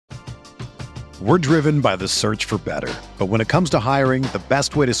We're driven by the search for better. But when it comes to hiring, the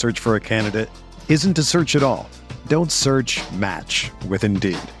best way to search for a candidate isn't to search at all. Don't search, match with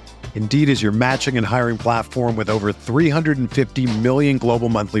Indeed. Indeed is your matching and hiring platform with over 350 million global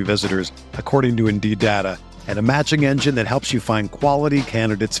monthly visitors, according to Indeed data, and a matching engine that helps you find quality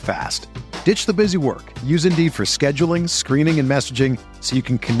candidates fast. Ditch the busy work. Use Indeed for scheduling, screening, and messaging so you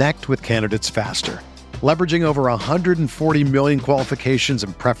can connect with candidates faster. Leveraging over 140 million qualifications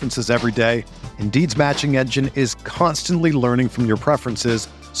and preferences every day, Indeed's matching engine is constantly learning from your preferences,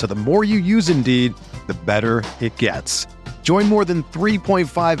 so the more you use Indeed, the better it gets. Join more than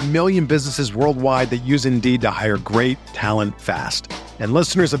 3.5 million businesses worldwide that use Indeed to hire great talent fast. And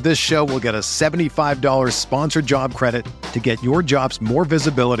listeners of this show will get a $75 sponsored job credit to get your jobs more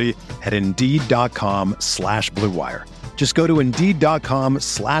visibility at Indeed.com/Blue Wire. Just go to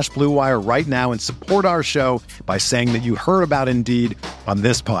Indeed.com/Blue Wire right now and support our show by saying that you heard about Indeed on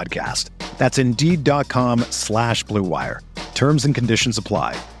this podcast. That's Indeed.com/Blue Wire. Terms and conditions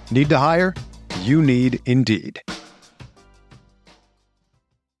apply. Need to hire? You need Indeed.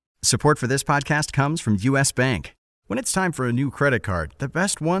 Support for this podcast comes from U.S. Bank. When it's time for a new credit card, the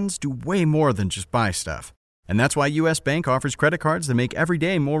best ones do way more than just buy stuff. And that's why U.S. Bank offers credit cards that make every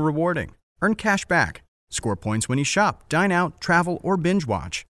day more rewarding. Earn cash back, score points when you shop, dine out, travel, or binge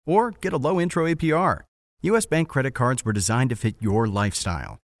watch, or get a low intro APR. U.S. Bank credit cards were designed to fit your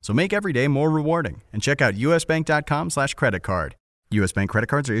lifestyle. So make every day more rewarding and check out usbank.com/credit card. U.S. Bank credit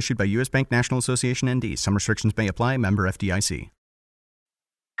cards are issued by U.S. Bank National Association ND. Some restrictions may apply. Member FDIC.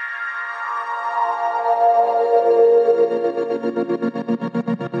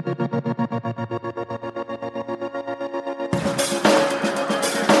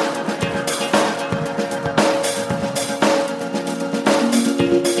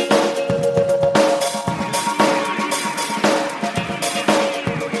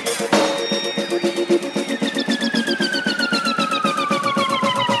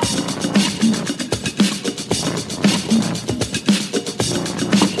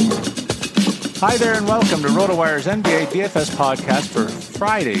 Hi there and welcome to RotoWire's NBA DFS podcast for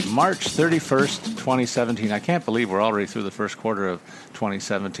Friday, March 31st, 2017. I can't believe we're already through the first quarter of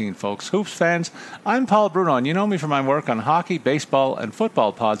 2017, folks. Hoops fans, I'm Paul Bruno, and you know me from my work on hockey, baseball, and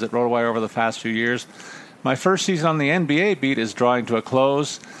football pods at RotoWire over the past few years. My first season on the NBA beat is drawing to a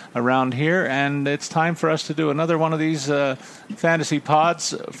close around here, and it's time for us to do another one of these fantasy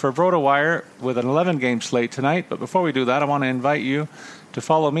pods for RotoWire with an 11-game slate tonight. But before we do that, I want to invite you to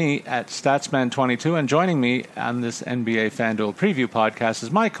follow me at Statsman22, and joining me on this NBA FanDuel preview podcast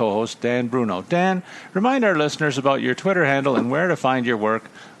is my co-host, Dan Bruno. Dan, remind our listeners about your Twitter handle and where to find your work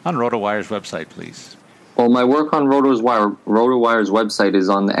on RotoWire's website, please. Well, my work on RotoWire's website is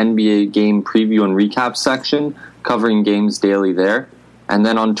on the NBA game preview and recap section, covering games daily there. And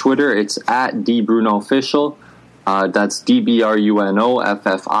then on Twitter, it's at DBrunoOfficial. That's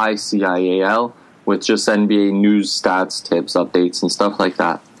DBRUNOFFICIAL, with just NBA news, stats, tips, updates, and stuff like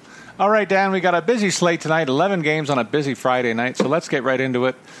that. All right, Dan, we got a busy slate tonight, 11 games on a busy Friday night, so let's get right into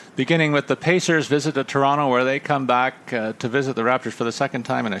it, beginning with the Pacers' visit to Toronto, where they come back to visit the Raptors for the second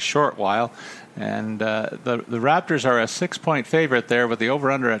time in a short while. And the Raptors are a 6-point favorite there with the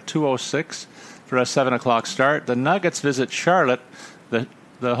over-under at 206 for a 7 o'clock start. The Nuggets visit Charlotte. The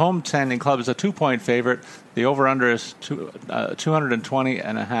home-standing club is a 2-point favorite. The over-under is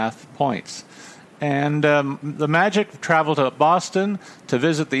 220.5 points. And the Magic travel to Boston to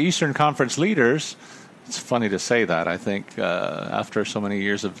visit the Eastern Conference leaders. It's funny to say that, I think, after so many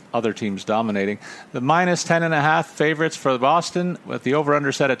years of other teams dominating. The minus 10.5 favorites for Boston, with the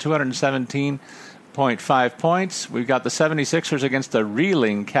over-under set at 217.5 points. We've got the 76ers against the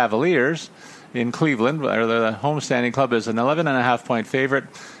reeling Cavaliers in Cleveland, where the homestanding club is an 11.5-point favorite,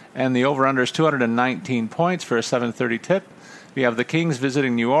 and the over-under is 219 points for a 7:30 tip. We have the Kings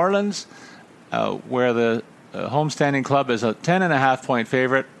visiting New Orleans, where the homestanding club is a 10.5-point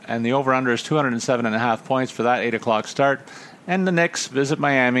favorite, and the over-under is 207.5 points for that 8 o'clock start. And the Knicks visit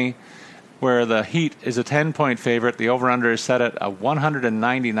Miami, where the Heat is a 10-point favorite. The over-under is set at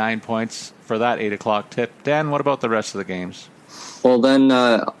 199 points for that 8 o'clock tip. Dan, what about the rest of the games? Well, then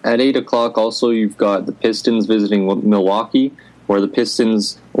at 8 o'clock also you've got the Pistons visiting Milwaukee, where the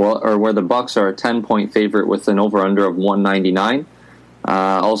Bucks are a 10-point favorite with an over-under of 199.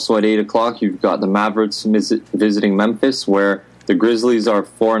 Also at 8 o'clock, you've got the Mavericks visiting Memphis, where the Grizzlies are a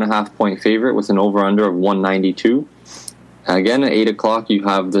 4.5-point favorite with an over-under of 192. Again, at 8 o'clock, you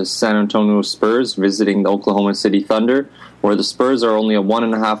have the San Antonio Spurs visiting the Oklahoma City Thunder, where the Spurs are only a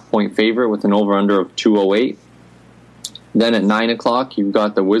 1.5-point favorite with an over-under of 208. Then at 9 o'clock, you've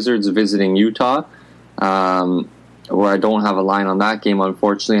got the Wizards visiting Utah, where I don't have a line on that game,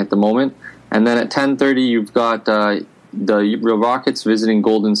 unfortunately, at the moment. And then at 10:30, you've got the Rockets visiting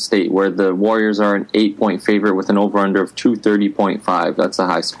Golden State, where the Warriors are an 8-point favorite with an over-under of 230.5. That's a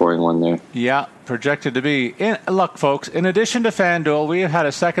high-scoring one there. Yeah, projected to be. Look, folks, in addition to FanDuel, we have had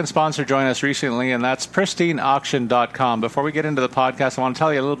a second sponsor join us recently, and that's PristineAuction.com. Before we get into the podcast, I want to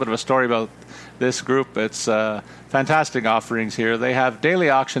tell you a little bit of a story about this group. It's fantastic offerings here. They have daily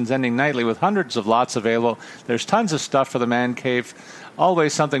auctions ending nightly with hundreds of lots available. There's tons of stuff for the man cave.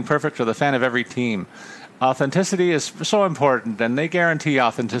 Always something perfect for the fan of every team. Authenticity is so important, and they guarantee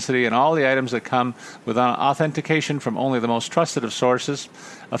authenticity in all the items that come with authentication from only the most trusted of sources.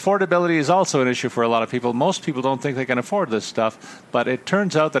 Affordability is also an issue for a lot of people. Most people don't think they can afford this stuff, but it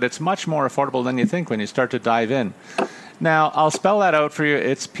turns out that it's much more affordable than you think when you start to dive in. Now, I'll spell that out for you.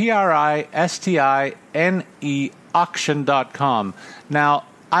 It's PRISTINE auction.com. Now,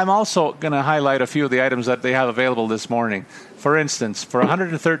 I'm also going to highlight a few of the items that they have available this morning. For instance, for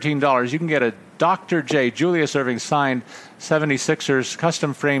 $113, you can get a Dr. J. Julius Erving signed 76ers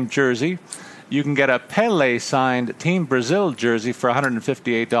custom framed jersey. You can get a Pele signed Team Brazil jersey for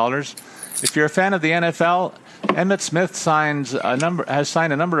 $158. If you're a fan of the NFL, Emmitt Smith has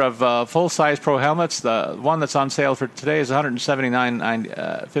signed a number of full-size pro helmets. The one that's on sale for today is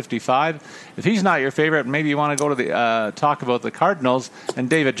 $179.55. If he's not your favorite, maybe you want to go to the talk about the Cardinals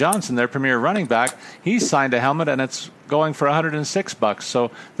and David Johnson, their premier running back. He's signed a helmet, and it's going for $106.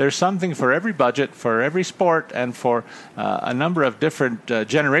 So there's something for every budget, for every sport, and for a number of different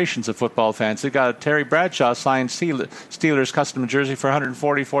generations of football fans. They've got a Terry Bradshaw signed Steelers custom jersey for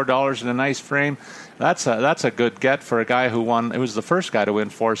 $144 in a nice frame. That's a good get for a guy who was the first guy to win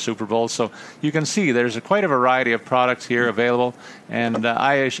 4 Super Bowls. So you can see there's quite a variety of products here available, and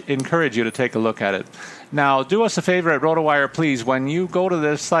I encourage you to take a look at it. Now, do us a favor at RotoWire, please. When you go to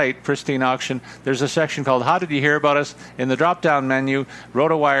this site, Pristine Auction, there's a section called How Did You Hear About Us? In the drop-down menu,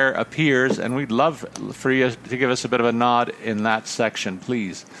 RotoWire appears, and we'd love for you to give us a bit of a nod in that section,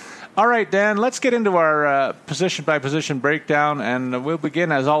 please. All right, Dan, let's get into our position-by-position breakdown, and we'll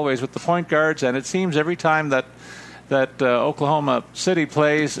begin, as always, with the point guards. And it seems every time that Oklahoma City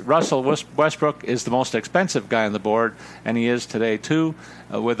plays, Russell Westbrook is the most expensive guy on the board, and he is today, too,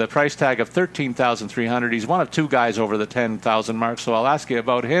 with a price tag of $13,300. He's one of 2 guys over the $10,000 mark, so I'll ask you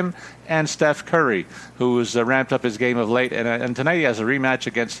about him and Steph Curry, who's ramped up his game of late, and tonight he has a rematch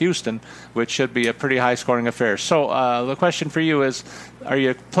against Houston, which should be a pretty high-scoring affair. So the question for you is, are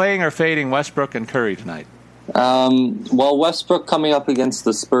you playing or fading Westbrook and Curry tonight? Well, Westbrook coming up against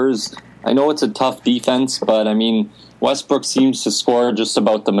the Spurs, I know it's a tough defense, but, I mean, Westbrook seems to score just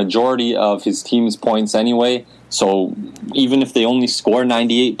about the majority of his team's points anyway. So even if they only score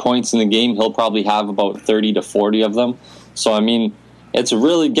 98 points in the game, he'll probably have about 30 to 40 of them. So, I mean, it's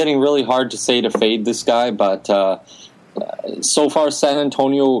really getting really hard to say to fade this guy, but so far San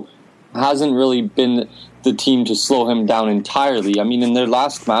Antonio hasn't really been the team to slow him down entirely. I mean, in his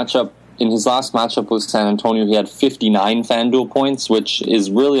last matchup with San Antonio, he had 59 FanDuel points, which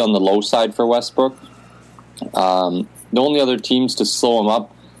is really on the low side for Westbrook. The only other teams to slow him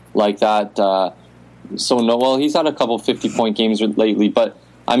up like that, he's had a couple 50-point games lately, but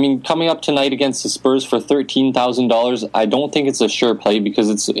I mean, coming up tonight against the Spurs for $13,000, I don't think it's a sure play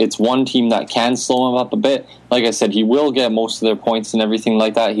because it's one team that can slow him up a bit. Like I said, he will get most of their points and everything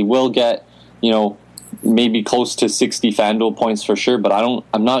like that. He will get, maybe close to 60 FanDuel points for sure, but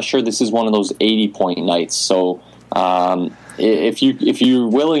I'm not sure this is one of those 80-point nights. So if you're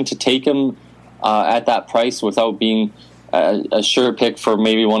willing to take him at that price without being a sure pick for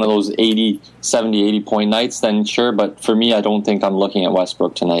maybe one of those 80-point nights, then sure. But for me, I don't think I'm looking at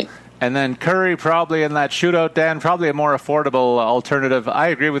Westbrook tonight. And then Curry probably in that shootout, Dan, probably a more affordable alternative. I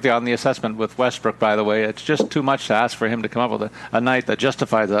agree with you on the assessment with Westbrook, by the way. It's just too much to ask for him to come up with a night that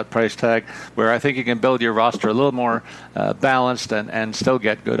justifies that price tag, where I think you can build your roster a little more balanced and still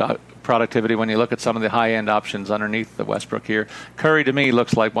get good productivity when you look at some of the high-end options underneath the Westbrook here. Curry, to me,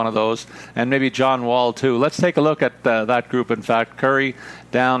 looks like one of those, and maybe John Wall, too. Let's take a look at that group. In fact, Curry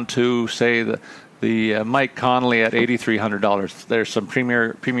down to, say, the Mike Conley at $8,300. There's some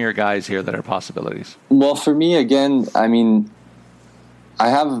premier guys here that are possibilities. Well, for me, again, I mean, I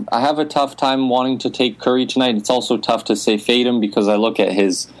have a tough time wanting to take Curry tonight. It's also tough to say fade him because I look at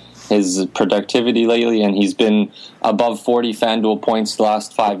his productivity lately, and he's been above 40 FanDuel points the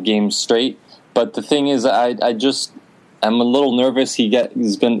last 5 games straight. But the thing is, I'm a little nervous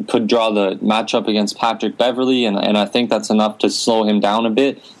could draw the matchup against Patrick Beverley, and I think that's enough to slow him down a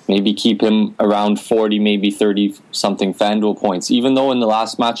bit, maybe keep him around 40, maybe 30-something FanDuel points. Even though in the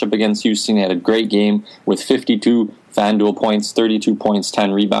last matchup against Houston, he had a great game with 52 FanDuel points, 32 points,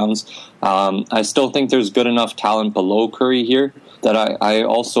 10 rebounds. I still think there's good enough talent below Curry here that I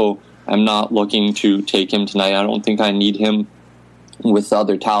am not looking to take him tonight. I don't think I need him with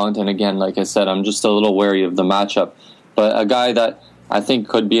other talent. And again, like I said, I'm just a little wary of the matchup. But a guy that I think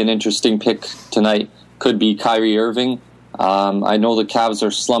could be an interesting pick tonight could be Kyrie Irving. I know the Cavs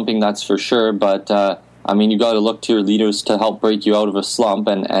are slumping, that's for sure, but you got to look to your leaders to help break you out of a slump,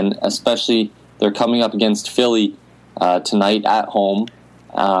 and especially they're coming up against Philly tonight at home.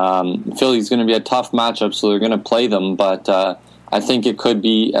 Philly's going to be a tough matchup, so they're going to play them, but I think it could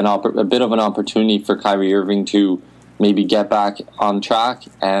be a bit of an opportunity for Kyrie Irving to maybe get back on track.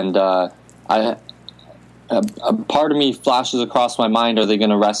 And a part of me flashes across my mind, are they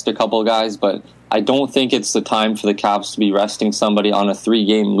going to rest a couple of guys? But I don't think it's the time for the Cavs to be resting somebody on a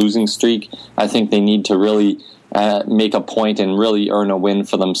 3-game losing streak. I think they need to really make a point and really earn a win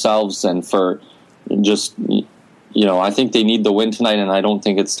for themselves and for just, I think they need the win tonight, and I don't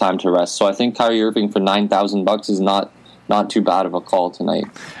think it's time to rest. So I think Kyrie Irving for $9,000 is not too bad of a call tonight.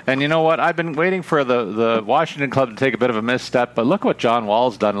 And you know what? I've been waiting for the Washington club to take a bit of a misstep, but look what John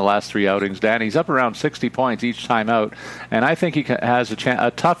Wall's done in the last 3 outings, Dan. He's up around 60 points each time out, and I think he has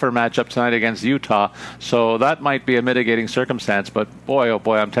a tougher matchup tonight against Utah, so that might be a mitigating circumstance, but boy, oh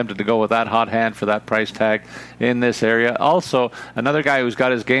boy, I'm tempted to go with that hot hand for that price tag in this area. Also, another guy who's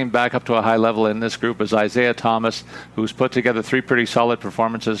got his game back up to a high level in this group is Isaiah Thomas, who's put together 3 pretty solid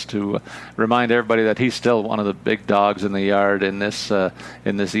performances to remind everybody that he's still one of the big dogs in the yard in this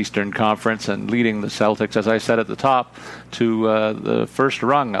Eastern Conference, and leading the Celtics, as I said at the top, to the first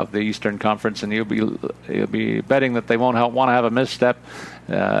rung of the Eastern Conference, and you'll be betting that they won't want to have a misstep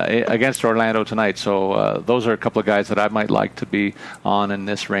against Orlando tonight. So those are a couple of guys that I might like to be on in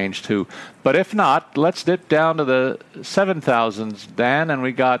this range too. But if not, let's dip down to the 7,000s, Dan, and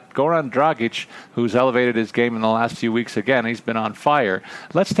we got Goran Dragic, who's elevated his game in the last few weeks again. He's been on fire.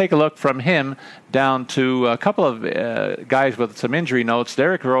 Let's take a look from him down to a couple of guys with some injury notes.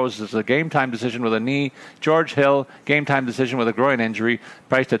 Derrick Rose is a game-time decision with a knee. George Hill, game-time decision with a groin injury,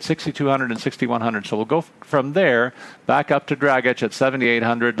 priced at $6,200 and $6,100. So we'll go from there back up to Dragic at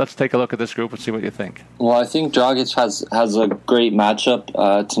 $7,800. Let's take a look at this group and see what you think. Well, I think Dragic has a great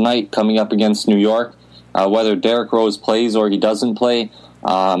matchup tonight coming up against New York. Whether Derrick Rose plays or he doesn't play,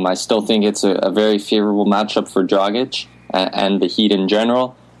 I still think it's a very favorable matchup for Dragic and the Heat in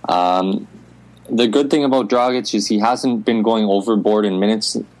general. The good thing about Dragic is he hasn't been going overboard in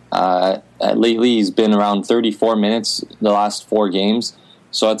minutes. Lately, he's been around 34 minutes the last 4 games.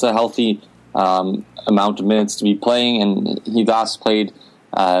 So that's a healthy amount of minutes to be playing. And he last played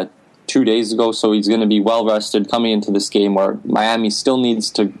 2 days ago, so he's going to be well-rested coming into this game where Miami still needs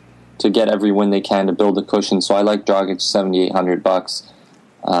to get every win they can to build a cushion. So I like Dragic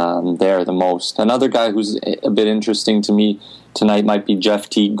 $7,800 there the most. Another guy who's a bit interesting to me tonight might be Jeff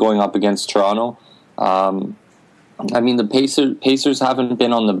Teague going up against Toronto. The Pacers haven't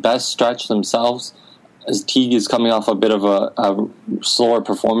been on the best stretch themselves, as Teague is coming off a bit of a slower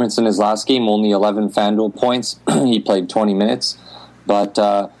performance in his last game, only 11 FanDuel points. He played 20 minutes. But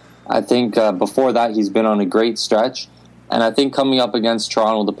I think before that he's been on a great stretch. And I think coming up against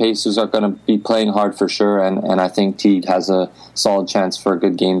Toronto, the Pacers are going to be playing hard for sure. And I think Teague has a solid chance for a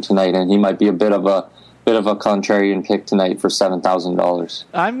good game tonight. And he might be a bit of a contrarian pick tonight for $7,000.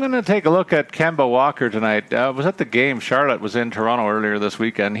 I'm going to take a look at Kemba Walker tonight. I was at the game. Charlotte was in Toronto earlier this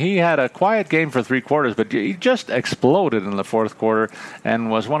weekend. He had a quiet game for 3 quarters, but he just exploded in the 4th quarter and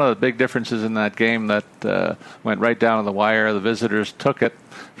was one of the big differences in that game that went right down to the wire. The visitors took it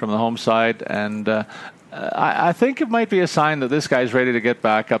from the home side, and I think it might be a sign that this guy's ready to get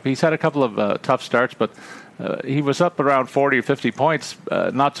back up. He's had a couple of tough starts, but he was up around 40 or 50 points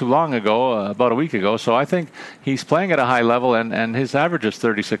not too long ago, about a week ago. So I think he's playing at a high level, and his average is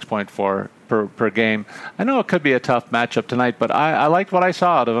 36.4 per game. I know it could be a tough matchup tonight, but I liked what I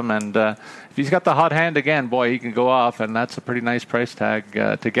saw out of him. And if he's got the hot hand again, boy, he can go off, and that's a pretty nice price tag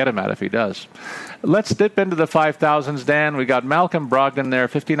to get him at if he does. Let's dip into the 5,000s, Dan. We got Malcolm Brogdon there,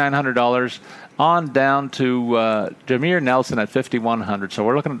 $5,900, on down to Jameer Nelson at $5,100. So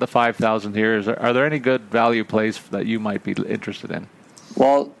we're looking at the 5,000 here. Are there any good value plays that you might be interested in?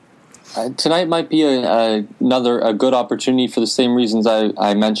 Well, tonight might be another good opportunity for the same reasons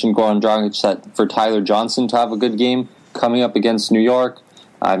I mentioned Goran Dragic, that for Tyler Johnson to have a good game coming up against New York.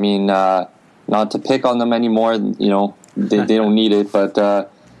 I mean, not to pick on them anymore, they don't need it, but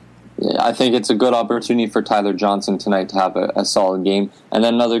I think it's a good opportunity for Tyler Johnson tonight to have a solid game. And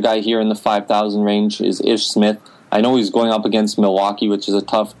then another guy here in the 5,000 range is Ish Smith. I know he's going up against Milwaukee, which is a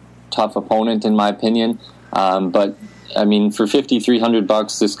tough opponent in my opinion. But I mean, for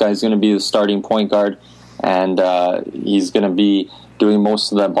 $5,300, this guy's going to be the starting point guard, and he's going to be doing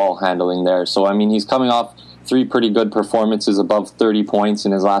most of that ball handling there. So I mean, he's coming off 3 pretty good performances above 30 points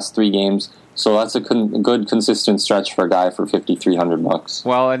in his last 3 games. So that's a good, consistent stretch for a guy for $5,300.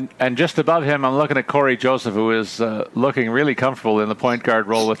 Well, and just above him, I'm looking at Corey Joseph, who is looking really comfortable in the point guard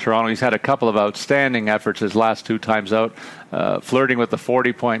role with Toronto. He's had a couple of outstanding efforts his last 2 times out, flirting with the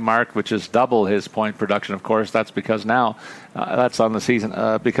 40-point mark, which is double his point production, of course. That's because now, that's on the season,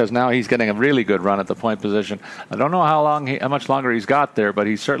 because now he's getting a really good run at the point position. I don't know how much longer he's got there, but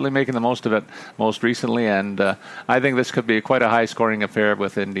he's certainly making the most of it most recently, and I think this could be quite a high-scoring affair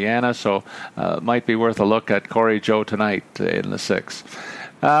with Indiana, so might be worth a look at Corey Joe tonight in the 6.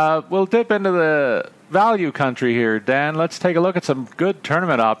 We'll dip into the value country here, Dan. Let's take a look at some good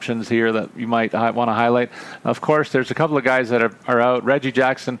tournament options here that you might want to highlight. Of course, there's a couple of guys that are out. Reggie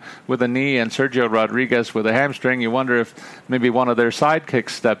Jackson with a knee and Sergio Rodriguez with a hamstring. You wonder if maybe one of their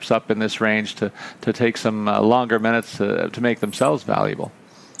sidekicks steps up in this range to take some longer minutes to make themselves valuable.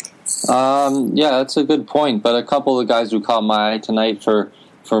 Yeah, that's a good point. But a couple of guys who caught my eye tonight for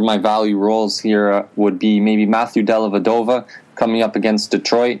my value roles here would be maybe Matthew Dellavedova coming up against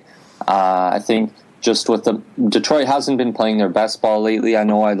Detroit. I think just with Detroit hasn't been playing their best ball lately. I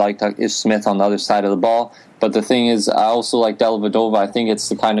know I liked Ish Smith on the other side of the ball, but the thing is, I also like Dellavedova. I think it's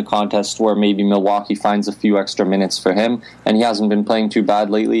the kind of contest where maybe Milwaukee finds a few extra minutes for him, and he hasn't been playing too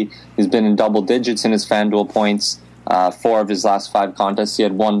bad lately. He's been in double digits in his FanDuel points. 4 of his last 5 contests. He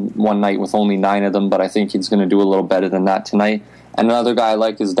had one night with only 9 of them, but I think he's going to do a little better than that tonight. And another guy I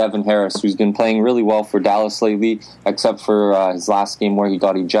like is Devin Harris, who's been playing really well for Dallas lately, except for his last game where he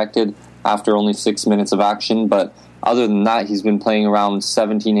got ejected after only 6 minutes of action. But other than that, he's been playing around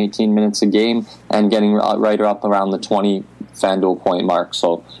 17, 18 minutes a game and getting right up around the 20 FanDuel point mark.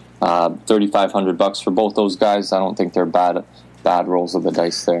 So $3,500 for both those guys. I don't think they're bad rolls of the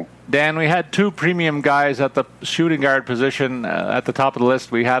dice there. Dan, we had 2 premium guys at the shooting guard position at the top of the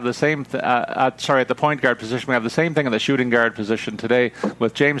list. We have the same, at the point guard position. We have the same thing at the shooting guard position today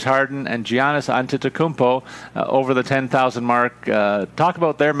with James Harden and Giannis Antetokounmpo over the 10,000 mark. Talk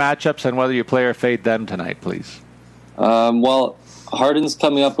about their matchups and whether you play or fade them tonight, please. Well, Harden's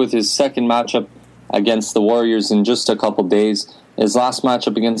coming up with his second matchup against the Warriors in just a couple days. His last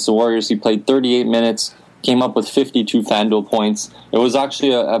matchup against the Warriors, he played 38 minutes. Came up with 52 FanDuel points. It was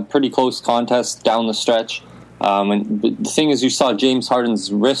actually a pretty close contest down the stretch. And the thing is, you saw James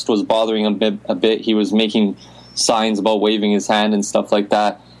Harden's wrist was bothering him a bit. He was making signs about waving his hand and stuff like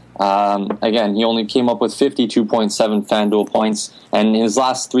that. Again, he only came up with 52.7 FanDuel points. And in his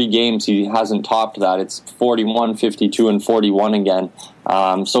last 3 games, he hasn't topped that. It's 41, 52, and 41 again.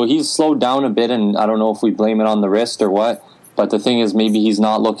 So he's slowed down a bit, and I don't know if we blame it on the wrist or what. But the thing is, maybe he's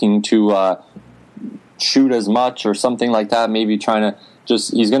not looking to shoot as much or something like that. Maybe trying to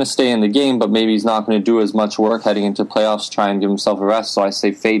he's going to stay in the game, but maybe he's not going to do as much work heading into playoffs, try and give himself a rest. So I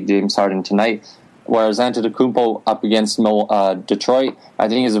say fade James Harden tonight. Whereas Antetokounmpo up against Detroit, I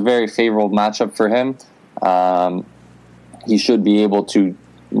think is a very favorable matchup for him. He should be able to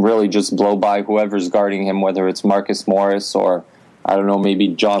really just blow by whoever's guarding him, whether it's Marcus Morris or, I don't know, maybe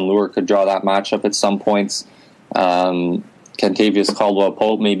John Lure could draw that matchup at some points. Kentavious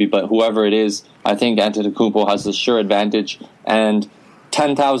Caldwell-Pope maybe, but whoever it is, I think Antetokounmpo has the sure advantage, and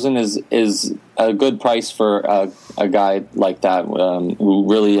 $10,000 is a good price for a guy like that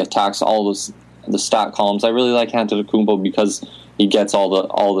who really attacks all the stat columns. I really like Antetokounmpo because he gets all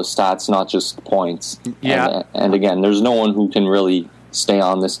the stats, not just points. Yeah, and again, there's no one who can really stay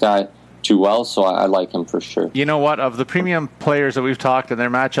on this guy too well, so I like him for sure. You know what? Of the premium players that we've talked and their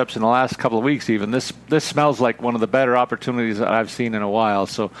matchups in the last couple of weeks, even this smells like one of the better opportunities that I've seen in a while.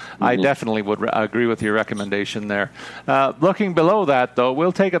 So I definitely would agree with your recommendation there. Looking below that, though,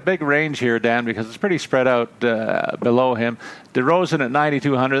 we'll take a big range here, Dan, because it's pretty spread out below him. DeRozan at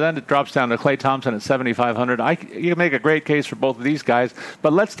 9,200, then it drops down to Klay Thompson at 7,500. You can make a great case for both of these guys,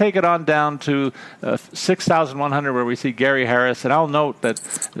 but let's take it on down to 6,100, where we see Gary Harris. And I'll note that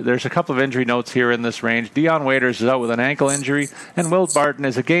there's a couple of injury notes here in this range. Dion Waiters is out with an ankle injury, and Will Barton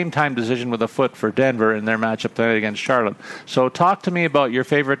is a game-time decision with a foot for Denver in their matchup tonight against Charlotte. So talk to me about your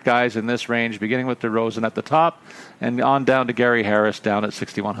favorite guys in this range, beginning with DeRozan at the top and on down to Gary Harris down at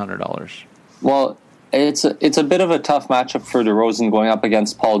 $6,100. Well, it's a bit of a tough matchup for DeRozan going up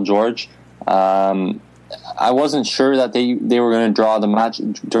against Paul George. I wasn't sure that they were going to draw the match.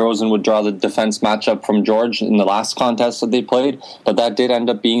 DeRozan would draw the defense matchup from George in the last contest that they played, but that did end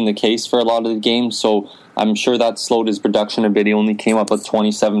up being the case for a lot of the games. So I'm sure that slowed his production a bit. He only came up with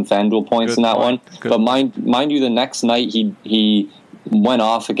 27 FanDuel points in that one. But mind you, the next night he went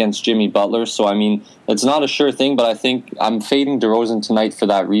off against Jimmy Butler. So, I mean, it's not a sure thing, but I think I'm fading DeRozan tonight for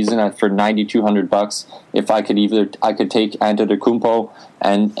that reason. For $9,200, if I could take Antetokounmpo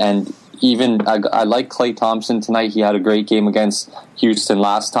and I like Klay Thompson tonight. He had a great game against Houston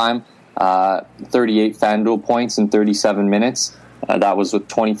last time. 38 FanDuel points in 37 minutes. That was with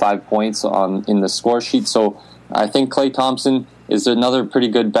 25 points in the score sheet. So I think Klay Thompson is another pretty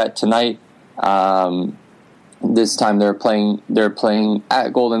good bet tonight. This time they're playing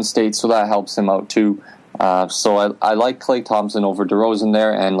at Golden State, so that helps him out too. So I like Klay Thompson over DeRozan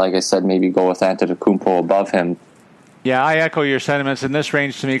there, and like I said, maybe go with Antetokounmpo above him. Yeah, I echo your sentiments. In this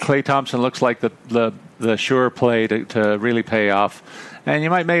range, to me, Klay Thompson looks like the sure play to really pay off. And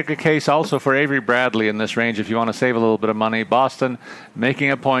you might make a case also for Avery Bradley in this range if you want to save a little bit of money. Boston making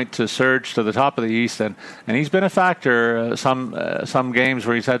a point to surge to the top of the East, and he's been a factor some games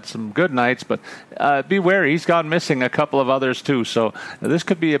where he's had some good nights, but be wary, he's gone missing a couple of others too. So this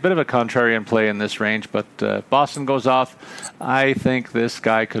could be a bit of a contrarian play in this range, but Boston goes off. I think this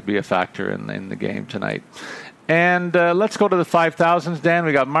guy could be a factor in the game tonight. And let's go to the 5,000s, Dan.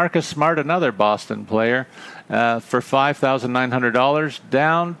 We got Marcus Smart, another Boston player, for $5,900,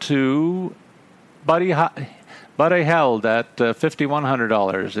 down to Buddy Held at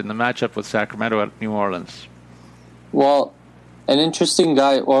 $5,100 in the matchup with Sacramento at New Orleans. Well, an interesting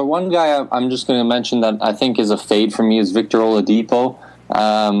guy, or one guy I'm just going to mention that I think is a fade for me, is Victor Oladipo.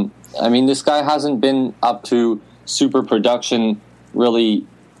 I mean, this guy hasn't been up to super production really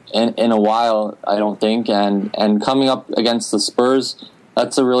in a while, I don't think, and coming up against the Spurs,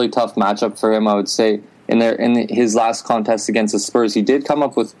 that's a really tough matchup for him, I would say. In his last contest against the Spurs, he did come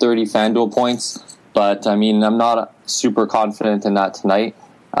up with 30 FanDuel points, but I mean, I'm not super confident in that tonight.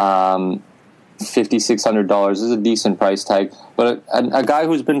 $5,600 is a decent price tag, but a guy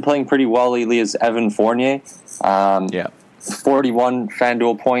who's been playing pretty well lately is Evan Fournier. 41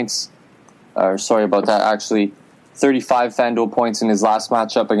 FanDuel points, or sorry about that, actually 35 FanDuel points in his last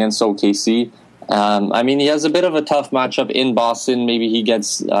matchup against OKC. I mean, he has a bit of a tough matchup in Boston. Maybe he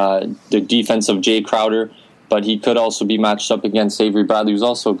gets the defense of Jay Crowder, but he could also be matched up against Avery Bradley, who's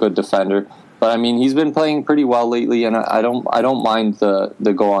also a good defender. But I mean, he's been playing pretty well lately, and I don't mind the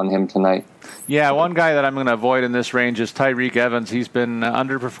go on him tonight. Yeah, one guy that I'm going to avoid in this range is Tyreke Evans. He's been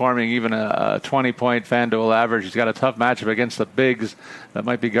underperforming even a 20-point FanDuel average. He's got a tough matchup against the bigs that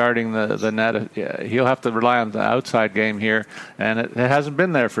might be guarding the net. He'll have to rely on the outside game here, and it hasn't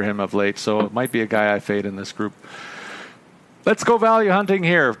been there for him of late, so it might be a guy I fade in this group. Let's go value hunting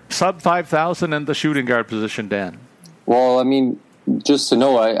here. Sub 5,000 in the shooting guard position, Dan. Well, I mean, just to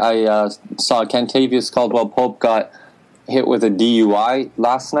know, I saw Kentavious Caldwell-Pope got hit with a DUI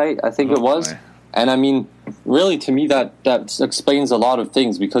last night, I think it was. And I mean, really, to me, that explains a lot of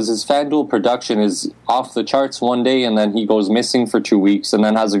things, because his FanDuel production is off the charts one day, and then he goes missing for 2 weeks, and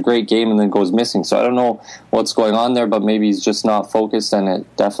then has a great game, and then goes missing. So I don't know what's going on there, but maybe he's just not focused, and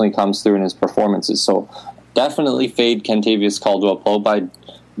it definitely comes through in his performances. So definitely fade Kentavious Caldwell-Pope. I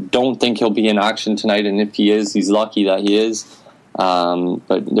don't think he'll be in action tonight, and if he is, he's lucky that he is.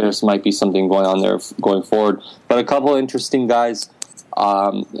 But there might be something going on there going forward. But a couple of interesting guys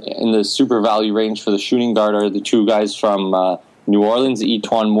in the super value range for the shooting guard are the two guys from New Orleans,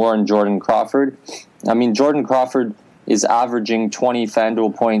 E'Twaun Moore and Jordan Crawford. I mean, Jordan Crawford is averaging 20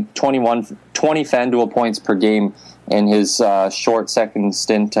 FanDuel points per game in his short second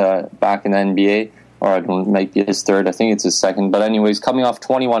stint back in the NBA. Or it might be his third. I think it's his second. But anyways, coming off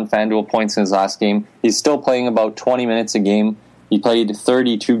 21 FanDuel points in his last game, he's still playing about 20 minutes a game. He played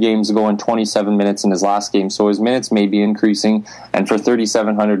 32 games ago and 27 minutes in his last game, so his minutes may be increasing. And for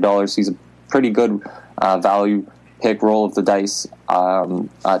 $3,700, he's a pretty good value pick, roll of the dice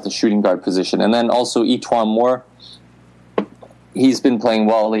at the shooting guard position. And then also E'Twaun Moore, he's been playing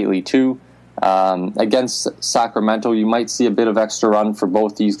well lately too. Against Sacramento, you might see a bit of extra run for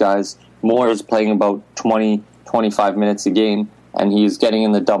both these guys. Moore is playing about 20, 25 minutes a game, and he's getting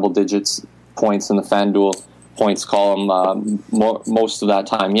in the double digits points in the FanDuel points column most of that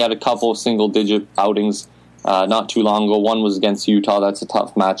time. He had a couple single-digit outings not too long ago. One was against Utah. That's a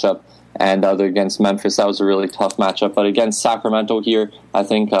tough matchup. And other against Memphis. That was a really tough matchup. But against Sacramento here, I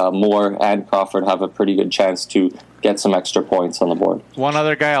think Moore and Crawford have a pretty good chance to get some extra points on the board. One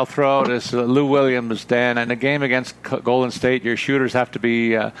other guy I'll throw out is Lou Williams, Dan. In a game against Golden State, your shooters have to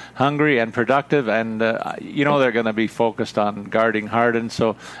be hungry and productive, and you know they're going to be focused on guarding Harden.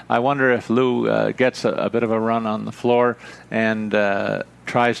 So I wonder if Lou gets a bit of a run on the floor and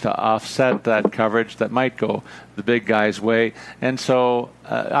tries to offset that coverage that might go the big guy's way. And so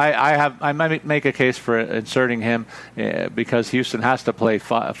I might make a case for inserting him because Houston has to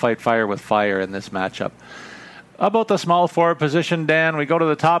fight fire with fire in this matchup. About the small forward position, Dan, we go to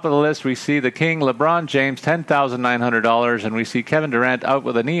the top of the list. We see the King, LeBron James, $10,900, and we see Kevin Durant out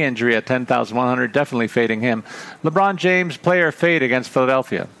with a knee injury at $10,100, definitely fading him. LeBron James, player fade against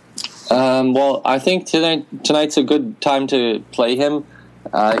Philadelphia. Well, I think tonight's a good time to play him.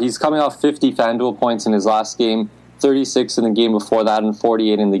 He's coming off 50 FanDuel points in his last game, 36 in the game before that, and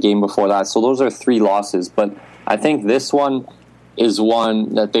 48 in the game before that. So those are 3 losses. But I think this one is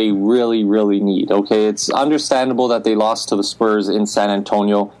one that they really, really need. Okay, it's understandable that they lost to the Spurs in San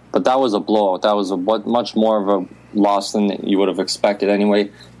Antonio, but that was a blowout. That was much more of a loss than you would have expected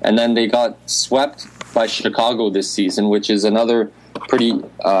anyway. And then they got swept by Chicago this season, which is another pretty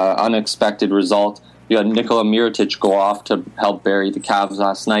unexpected result. You had Nikola Mirotic go off to help bury the Cavs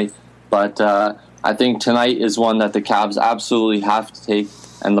last night. But I think tonight is one that the Cavs absolutely have to take,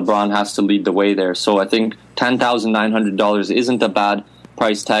 and LeBron has to lead the way there. So I think $10,900 isn't a bad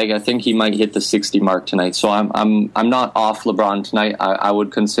price tag. I think he might hit the 60 mark tonight. So I'm not off LeBron tonight. I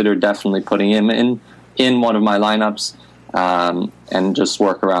would consider definitely putting him in one of my lineups and just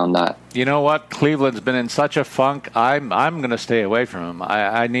work around that. You know what? Cleveland's been in such a funk. I'm going to stay away from them.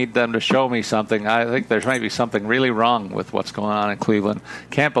 I need them to show me something. I think there might be something really wrong with what's going on in Cleveland.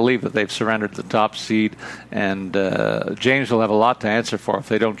 Can't believe that they've surrendered the top seed, and James will have a lot to answer for if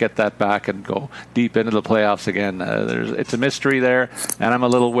they don't get that back and go deep into the playoffs again. It's a mystery there, and I'm a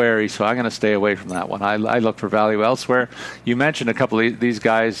little wary, so I'm going to stay away from that one. I look for value elsewhere. You mentioned a couple of these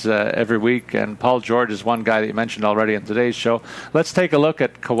guys every week, and Paul George is one guy that you mentioned already in today's show. Let's take a look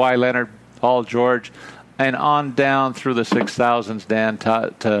at Kawhi Leonard, Paul George, and on down through the 6,000s, Dan,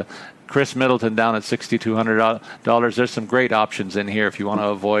 to Chris Middleton down at $6,200. There's some great options in here if you want to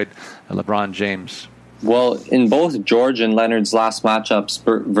avoid LeBron James. Well, in both George and Leonard's last matchups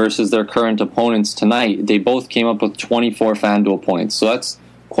versus their current opponents tonight, they both came up with 24 FanDuel points. So that's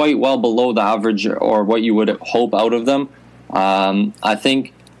quite well below the average or what you would hope out of them. I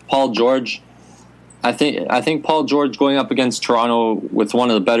think Paul George going up against Toronto with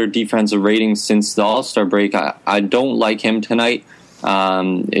one of the better defensive ratings since the All-Star break, I don't like him tonight.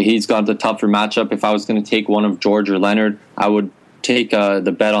 He's got the tougher matchup. If I was going to take one of George or Leonard, I would take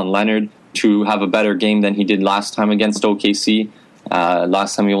the bet on Leonard to have a better game than he did last time against OKC.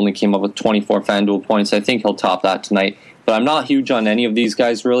 Last time he only came up with 24 FanDuel points. I think he'll top that tonight. But I'm not huge on any of these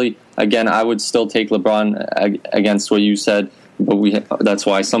guys, really. Again, I would still take LeBron against what you said. But that's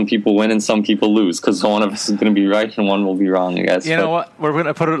why some people win and some people lose, because one of us is going to be right and one will be wrong, I guess. You know what? We're going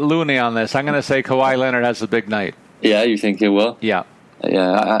to put a loony on this. I'm going to say Kawhi Leonard has a big night. Yeah, you think he will? Yeah.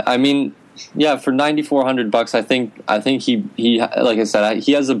 Yeah, I mean, yeah, for $9,400, I think he like I said,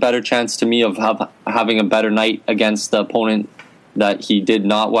 he has a better chance to me of having a better night against the opponent that he did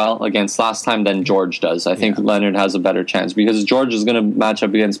not well against last time than George does. I think Leonard has a better chance because George is going to match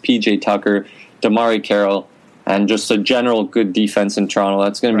up against PJ Tucker, DeMarre Carroll, and just a general good defense in Toronto.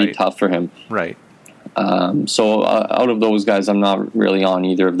 That's going to be tough for him. Right. So out of those guys, I'm not really on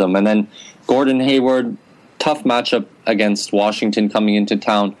either of them. And then Gordon Hayward, tough matchup against Washington coming into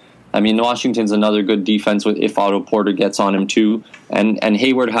town. I mean, Washington's another good defense if Otto Porter gets on him too. And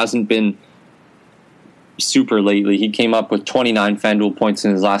Hayward hasn't been super lately. He came up with 29 FanDuel points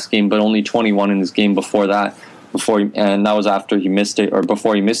in his last game, but only 21 in his game before that. And that was after he missed it, or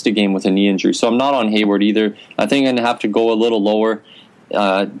before he missed a game with a knee injury. So I'm not on Hayward either. I think I'm going to have to go a little lower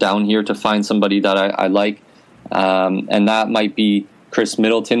down here to find somebody that I like. And that might be Chris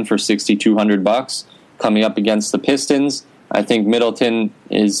Middleton for $6,200 coming up against the Pistons. I think Middleton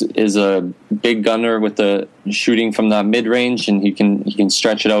is a big gunner with the shooting from that mid-range, and he can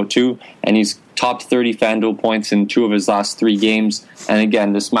stretch it out too. And he's topped 30 FanDuel points in 2 of his last 3 games. And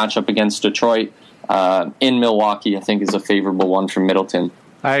again, this matchup against Detroit in Milwaukee, I think, is a favorable one for Middleton.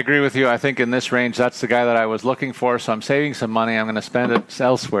 I agree with you. I think in this range, that's the guy that I was looking for. So I'm saving some money. I'm going to spend it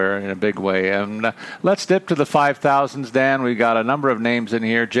elsewhere in a big way. And let's dip to the 5,000s, Dan. We got a number of names in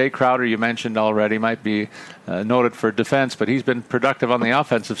here. Jay Crowder, you mentioned already, might be noted for defense, but he's been productive on the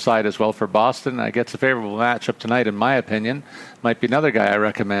offensive side as well for Boston. I guess a favorable matchup tonight, in my opinion. Might be another guy I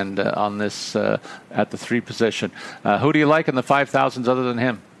recommend on this at the 3 position. Who do you like in the 5,000s other than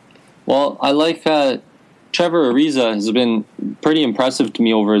him? Well, I like Trevor Ariza has been pretty impressive to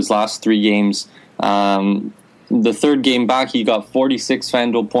me over his last 3 games. The third game back, he got 46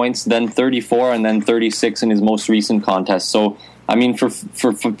 FanDuel points, then 34, and then 36 in his most recent contest. So, I mean, for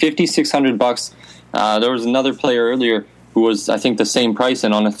 $5,600, there was another player earlier who was, I think, the same price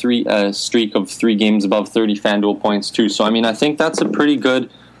and on a streak of 3 games above 30 FanDuel points too. So, I mean, I think that's a pretty good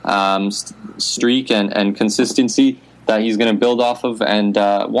streak and consistency that he's going to build off of. And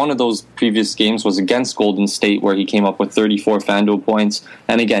one of those previous games was against Golden State, where he came up with 34 FanDuel points.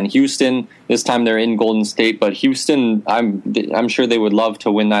 And again, Houston, this time they're in Golden State, but Houston, I'm sure they would love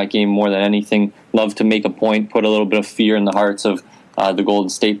to win that game more than anything, love to make a point, put a little bit of fear in the hearts of the Golden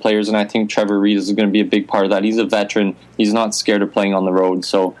State players, and I think Trevor Reed is going to be a big part of that. He's a veteran. He's not scared of playing on the road,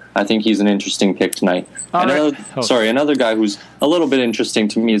 so I think he's an interesting pick tonight. Another guy who's a little bit interesting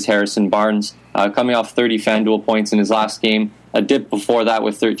to me is Harrison Barnes, coming off 30 FanDuel points in his last game, a dip before that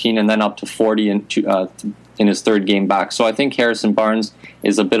with 13, and then up to 40 in his third game back. So I think Harrison Barnes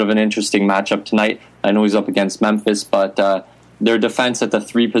is a bit of an interesting matchup tonight. I know he's up against Memphis, but their defense at the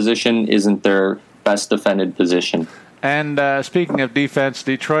 3 position isn't their best defended position. And speaking of defense,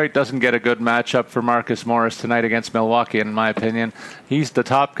 Detroit doesn't get a good matchup for Marcus Morris tonight against Milwaukee, in my opinion. He's the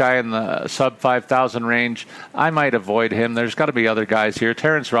top guy in the sub 5,000 range. I might avoid him. There's got to be other guys here.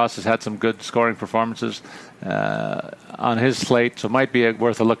 Terrence Ross has had some good scoring performances on his slate, so it might be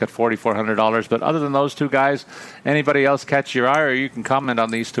worth a look at $4,400. But other than those 2 guys, anybody else catch your eye, or you can comment on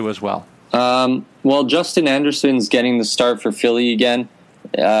these 2 as well? Well, Justin Anderson's getting the start for Philly again.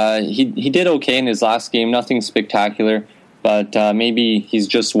 He did okay in his last game, nothing spectacular, but maybe he's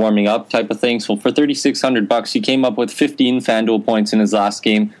just warming up type of thing. So for $3,600, he came up with 15 FanDuel points in his last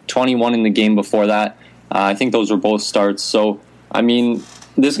game, 21 in the game before that. I think those were both starts. So I mean,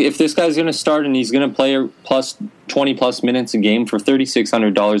 if this guy's going to start and he's going to play plus 20 plus minutes a game for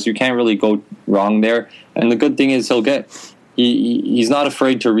 $3,600, you can't really go wrong there. And the good thing is he's not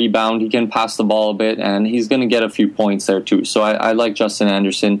afraid to rebound. He can pass the ball a bit, and he's going to get a few points there too. So I like Justin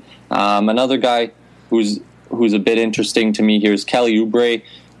Anderson. Another guy who's a bit interesting to me here is Kelly Oubre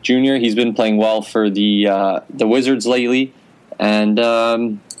Jr. He's been playing well for the Wizards lately, and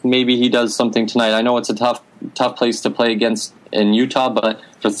maybe he does something tonight. I know it's a tough place to play against in Utah, but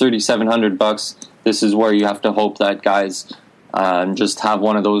for $3,700, this is where you have to hope that guys just have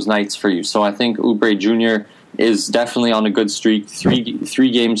one of those nights for you. So I think Oubre Jr. is definitely on a good streak.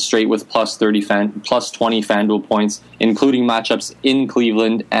 Three games straight with plus 20 FanDuel points, including matchups in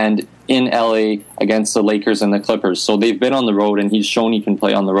Cleveland and in LA against the Lakers and the Clippers. So they've been on the road, and he's shown he can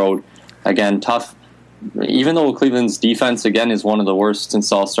play on the road. Again, tough. Even though Cleveland's defense, again, is one of the worst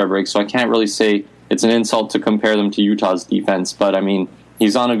since All-Star break, so I can't really say it's an insult to compare them to Utah's defense. But, I mean,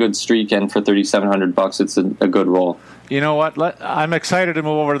 he's on a good streak, and for $3,700, it's a good roll. You know what? I'm excited to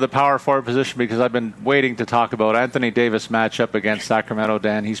move over to the power forward position because I've been waiting to talk about Anthony Davis matchup against Sacramento.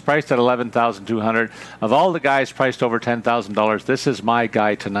 Dan, he's priced at $11,200. Of all the guys priced over $10,000, this is my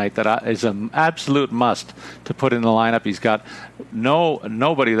guy tonight. That is an absolute must to put in the lineup. He's got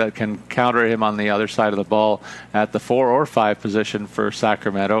nobody that can counter him on the other side of the ball at the 4 or 5 position for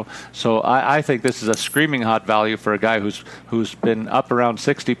Sacramento. So I think this is a screaming hot value for a guy who's been up around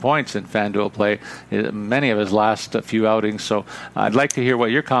 60 points in FanDuel play many of his last few outings. So I'd like to hear what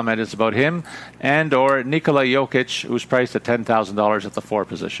your comment is about him and or Nikola Jokic, who's priced at $10,000 at the 4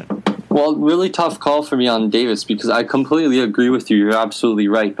 position. Well, really tough call for me on Davis because I completely agree with you. You're absolutely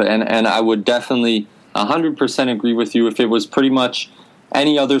right. But and I would definitely 100% agree with you if it was pretty much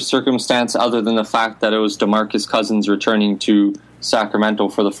any other circumstance other than the fact that it was DeMarcus Cousins returning to Sacramento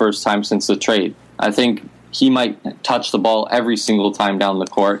for the first time since the trade. I think he might touch the ball every single time down the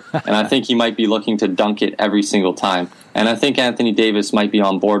court, and I think he might be looking to dunk it every single time. And I think Anthony Davis might be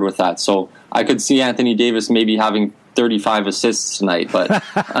on board with that. So I could see Anthony Davis maybe having 35 assists tonight, but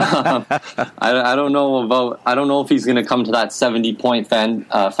I don't know if he's going to come to that 70-point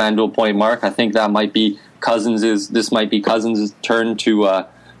FanDuel point mark. I think that might be This might be Cousins' turn to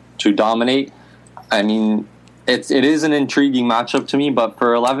dominate. I mean, it is an intriguing matchup to me, but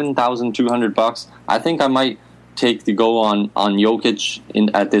for $11,200, I think I might take the go on Jokic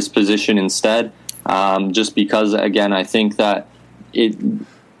at this position instead, just because, again, I think that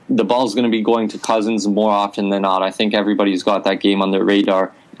the ball's going to be going to Cousins more often than not. I think everybody's got that game on their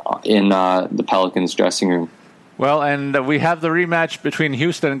radar in the Pelicans dressing room. Well, and we have the rematch between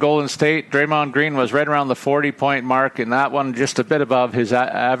Houston and Golden State. Draymond Green was right around the 40-point mark in that one, just a bit above his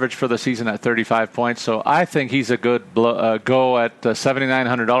average for the season at 35 points. So I think he's a good go at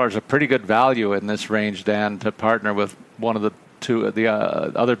 $7,900, a pretty good value in this range, Dan, to partner with one of the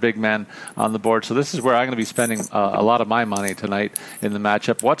other big men on the board. So this is where I'm going to be spending a lot of my money tonight in the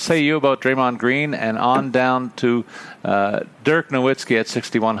matchup. What say you about Draymond Green and on down to Dirk Nowitzki at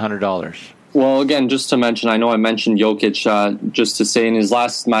 $6,100? Well, again, just to mention, I know I mentioned Jokic, just to say in his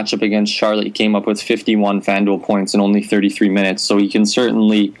last matchup against Charlotte, he came up with 51 FanDuel points in only 33 minutes, so he can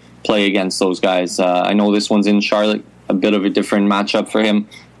certainly play against those guys. I know this one's in Charlotte, a bit of a different matchup for him,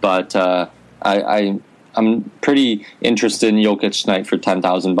 but I'm pretty interested in Jokic tonight for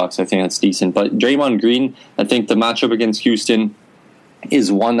 $10,000. I think that's decent. But Draymond Green, I think the matchup against Houston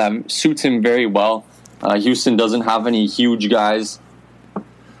is one that suits him very well. Houston doesn't have any huge guys.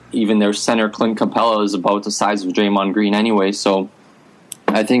 Even their center, Clint Capella, is about the size of Draymond Green anyway. So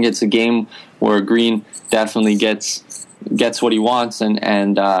I think it's a game where Green definitely gets gets what he wants, and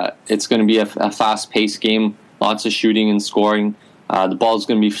it's going to be a fast-paced game, lots of shooting and scoring. The ball's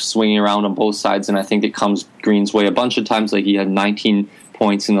going to be swinging around on both sides, and I think it comes Green's way a bunch of times. Like he had 19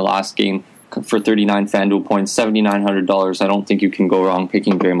 points in the last game for 39 FanDuel points, $7,900. I don't think you can go wrong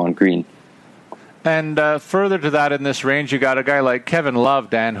picking Draymond Green. And further to that in this range, you got a guy like Kevin Love,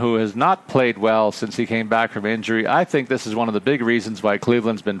 Dan, who has not played well since he came back from injury. I think this is one of the big reasons why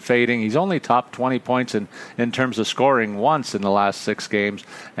Cleveland's been fading. He's only topped 20 points in terms of scoring once in the last 6 games,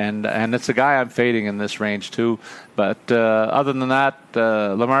 and it's a guy I'm fading in this range too. But other than that,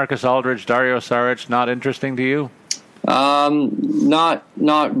 LaMarcus Aldridge, Dario Saric, not interesting to you? Not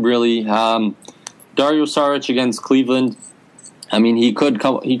really. Dario Saric against Cleveland. I mean, he could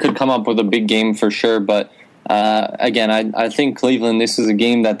come up with a big game for sure, but again, I think Cleveland, this is a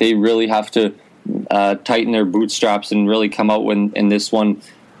game that they really have to tighten their bootstraps and really come out in this one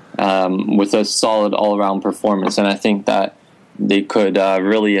with a solid all-around performance. And I think that they could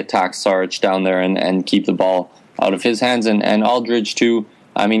really attack Saric down there and keep the ball out of his hands. And Aldridge, too.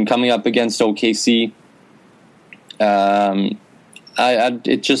 I mean, coming up against OKC,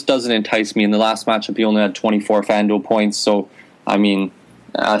 it just doesn't entice me. In the last matchup, he only had 24 FanDuel points, so I mean,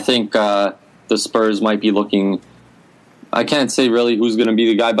 I think the Spurs might be looking. I can't say really who's going to be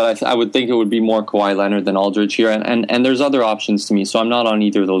the guy, but I would think it would be more Kawhi Leonard than Aldridge here. And there's other options to me, so I'm not on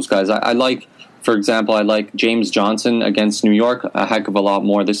either of those guys. I like, for example, James Johnson against New York a heck of a lot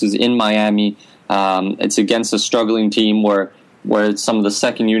more. This is in Miami. It's against a struggling team where some of the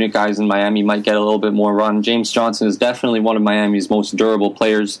second unit guys in Miami might get a little bit more run. James Johnson is definitely one of Miami's most durable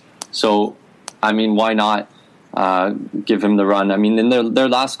players. So, I mean, why not give him the run? I mean, in their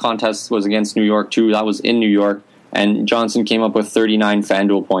last contest was against New York too. That was in New York, and Johnson came up with 39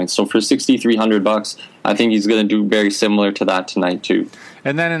 FanDuel points. So for $6,300, I think he's going to do very similar to that tonight too.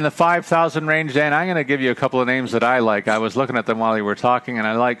 And then in the 5,000 range, Dan, I'm going to give you a couple of names that I like. I was looking at them while you were talking, and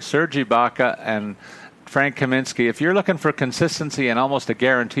I like Serge Ibaka and Frank Kaminsky. If you're looking for consistency and almost a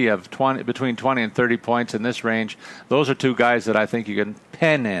guarantee of between 20 and 30 points in this range, those are two guys that I think you can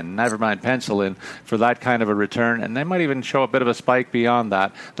pencil in for that kind of a return, and they might even show a bit of a spike beyond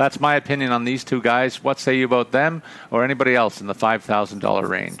that. That's my opinion on these two guys. What say you about them or anybody else in the $5,000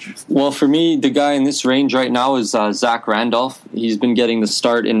 range? Well, for me, the guy in this range right now is Zach Randolph. He's been getting the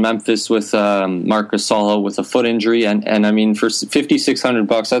start in Memphis with Marc Gasol with a foot injury, and I mean, for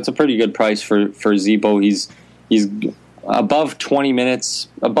 $5,600, that's a pretty good price for Z-Bo. He's above 20 minutes,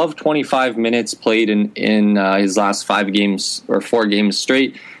 above 25 minutes played in his last 5 games or 4 games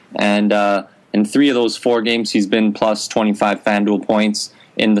straight, and in 3 of those 4 games he's been plus 25 FanDuel points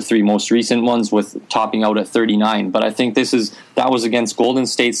in the 3 most recent ones, with topping out at 39. But I think that was against Golden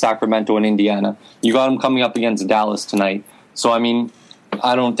State, Sacramento, and Indiana. You got him coming up against Dallas tonight. So I mean,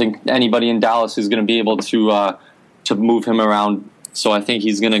 I don't think anybody in Dallas is going to be able to move him around. So I think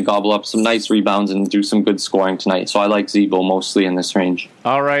he's going to gobble up some nice rebounds and do some good scoring tonight. So I like Z-Bo mostly in this range.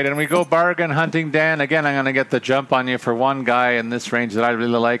 All right, and we go bargain hunting, Dan. Again, I'm going to get the jump on you for one guy in this range that I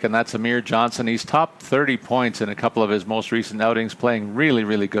really like, and that's Amir Johnson. He's topped 30 points in a couple of his most recent outings, playing really,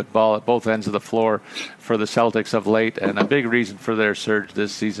 really good ball at both ends of the floor for the Celtics of late, and a big reason for their surge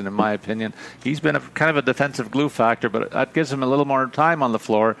this season, in my opinion. He's been kind of a defensive glue factor, but that gives him a little more time on the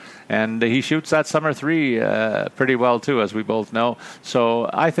floor, and he shoots that summer three pretty well too, as we both know. So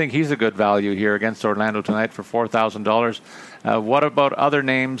I think he's a good value here against Orlando tonight for $4,000. What about other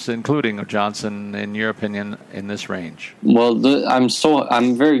names, including Johnson, in your opinion, in this range? Well,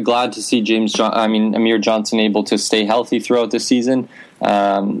 I'm very glad to see Amir Johnson able to stay healthy throughout the season.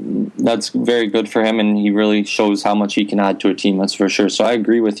 That's very good for him, and he really shows how much he can add to a team. That's for sure. So I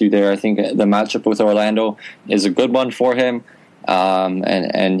agree with you there. I think the matchup with Orlando is a good one for him,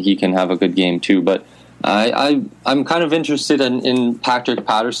 and he can have a good game too. But I'm kind of interested in Patrick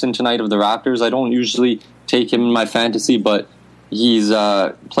Patterson tonight of the Raptors. I don't usually take him in my fantasy, but he's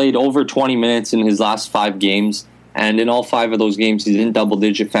played over 20 minutes in his last 5 games, and in all 5 of those games he's in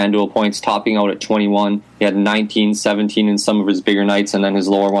double-digit FanDuel points, topping out at 21. He had 19, 17 in some of his bigger nights, and then his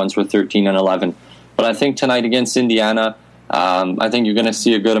lower ones were 13 and 11. But I think tonight against Indiana, I think you're going to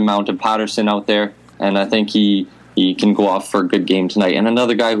see a good amount of Patterson out there, and I think he can go off for a good game tonight. And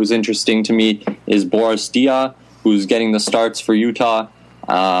another guy who's interesting to me is Boris Diaw, who's getting the starts for Utah.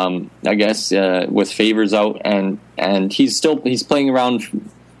 I guess with Favors out, and he's playing around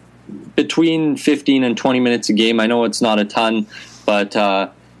between 15 and 20 minutes a game. I know it's not a ton,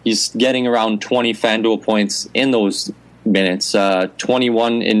 but he's getting around 20 FanDuel points in those minutes.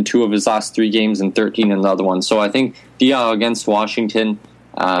 21 in 2 of his last 3 games and 13 in the other one. So I think Diaw against Washington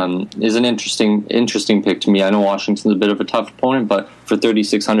is an interesting pick to me. I know Washington's a bit of a tough opponent, but for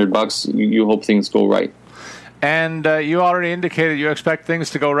 $3,600, you hope things go right. And you already indicated you expect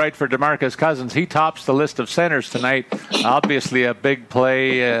things to go right for DeMarcus Cousins. He tops the list of centers tonight. Obviously, a big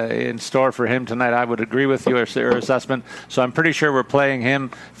play in store for him tonight. I would agree with your assessment. So I'm pretty sure we're playing him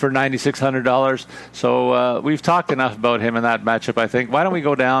for $9,600. So we've talked enough about him in that matchup, I think. Why don't we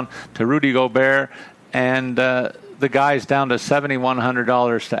go down to Rudy Gobert and the guy's down to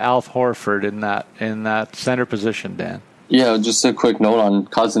 $7,100 to Al Horford in that center position, Dan? Yeah, just a quick note on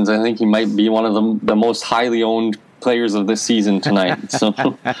Cousins. I think he might be one of the most highly owned players of this season tonight. So,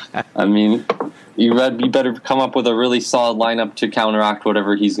 I mean, you better come up with a really solid lineup to counteract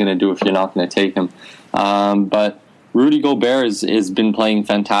whatever he's going to do if you're not going to take him. But Rudy Gobert has been playing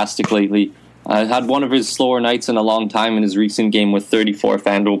fantastic lately. Had one of his slower nights in a long time in his recent game with 34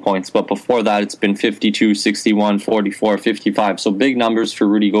 FanDuel points. But before that, it's been 52, 61, 44, 55. So big numbers for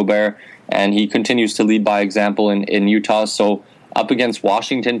Rudy Gobert. And he continues to lead by example in Utah. So up against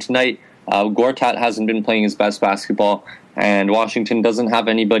Washington tonight, Gortat hasn't been playing his best basketball, and Washington doesn't have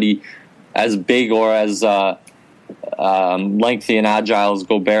anybody as big or as lengthy and agile as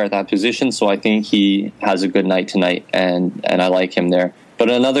Gobert at that position. So I think he has a good night tonight, and I like him there. But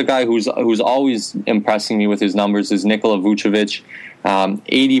another guy who's always impressing me with his numbers is Nikola Vucevic.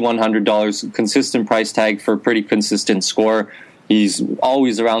 $8,100, consistent price tag for a pretty consistent score. He's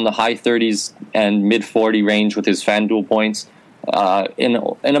always around the high 30s and mid 40 range with his FanDuel points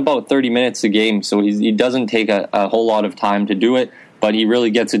in about 30 minutes a game. So he doesn't take a whole lot of time to do it, but he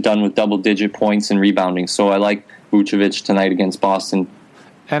really gets it done with double-digit points and rebounding. So I like Vucevic tonight against Boston.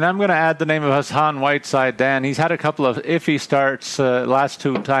 And I'm going to add the name of Hassan Whiteside, Dan. He's had a couple of iffy starts last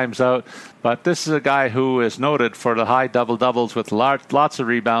two times out, but this is a guy who is noted for the high double-doubles with lots of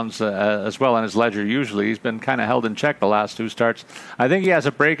rebounds as well in his ledger usually. He's been kind of held in check the last two starts. I think he has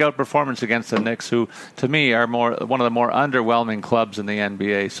a breakout performance against the Knicks, who, to me, are one of the more underwhelming clubs in the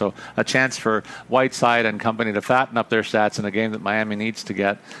NBA. So a chance for Whiteside and company to fatten up their stats in a game that Miami needs to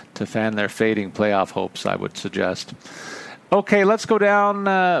get to fan their fading playoff hopes, I would suggest. Okay, let's go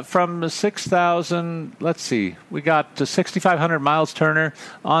down from 6,000. Let's see. We got 6,500 Miles Turner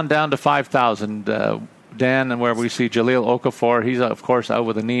on down to 5,000. Dan, and where we see Jahlil Okafor. He's, of course, out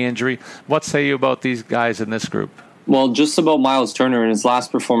with a knee injury. What say you about these guys in this group? Well, just about Miles Turner in his last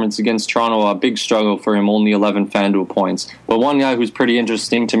performance against Toronto, a big struggle for him, only 11 FanDuel points. But one guy who's pretty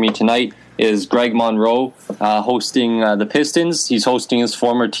interesting to me tonight is Greg Monroe hosting the Pistons. He's hosting his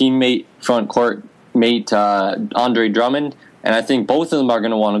former teammate, front court mate Andre Drummond, and I think both of them are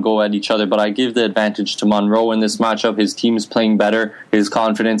going to want to go at each other, but I give the advantage to Monroe in this matchup. His team is playing better, his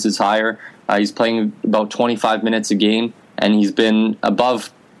confidence is higher. He's playing about 25 minutes a game, and he's been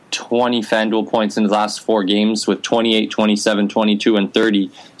above 20 FanDuel points in his last 4 games with 28, 27, 22, and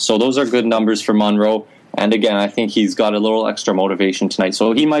 30. So those are good numbers for Monroe. And again, I think he's got a little extra motivation tonight.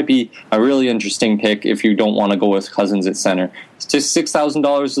 So he might be a really interesting pick if you don't want to go with Cousins at center. It's just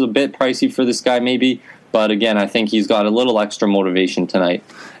 $6,000 is a bit pricey for this guy maybe. But again, I think he's got a little extra motivation tonight.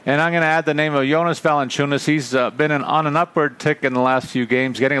 And I'm going to add the name of Jonas Valanciunas. He's been on an upward tick in the last few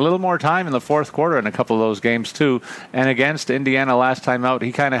games, getting a little more time in the fourth quarter in a couple of those games too. And against Indiana last time out,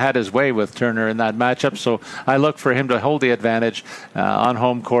 he kind of had his way with Turner in that matchup. So I look for him to hold the advantage on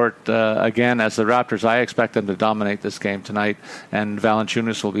home court again. As the Raptors, I expect them to dominate this game tonight. And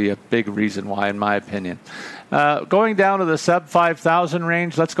Valanciunas will be a big reason why, in my opinion. Going down to the sub 5,000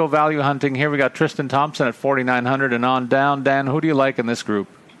 range, let's go value hunting here. We got Tristan Thompson at 4,900 and on down. Dan, who do you like in this group?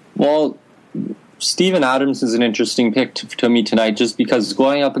 Well, Steven Adams is an interesting pick to me tonight just because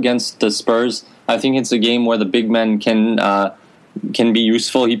going up against the Spurs, I think it's a game where the big men can be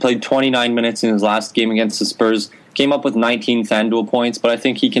useful. He played 29 minutes in his last game against the Spurs, came up with 19 FanDuel points, but I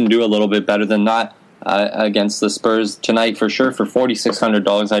think he can do a little bit better than that against the Spurs tonight for sure. For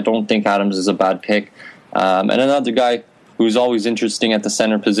 $4,600, I don't think Adams is a bad pick. And another guy who's always interesting at the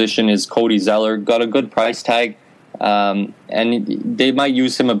center position is Cody Zeller. Got a good price tag. And they might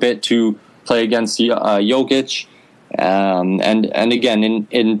use him a bit to play against Jokic. And again,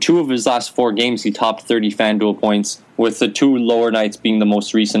 in 2 of his last 4 games, he topped 30 FanDuel points, with the 2 lower nights being the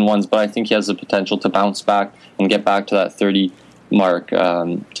most recent ones. But I think he has the potential to bounce back and get back to that 30 mark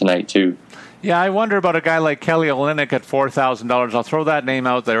tonight too. Yeah, I wonder about a guy like Kelly Olynyk at $4,000. I'll throw that name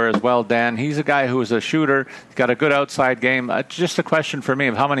out there as well, Dan. He's a guy who is a shooter. He's got a good outside game. Just a question for me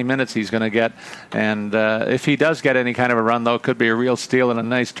of how many minutes he's going to get. And if he does get any kind of a run, though, it could be a real steal and a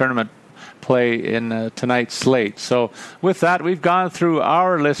nice tournament play in tonight's slate. So with that, we've gone through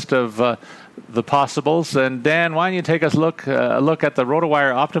our list of the possibles. And Dan, why don't you take us a look at the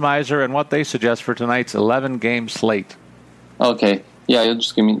RotoWire Optimizer and what they suggest for tonight's 11-game slate? Okay. Yeah, you'll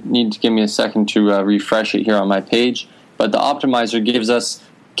just need to give me a second to refresh it here on my page. But the Optimizer gives us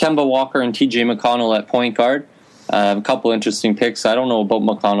Kemba Walker and TJ McConnell at point guard. A couple interesting picks. I don't know about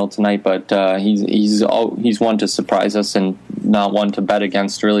McConnell tonight, but he's one to surprise us and not one to bet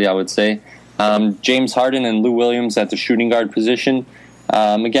against, really, I would say. James Harden and Lou Williams at the shooting guard position.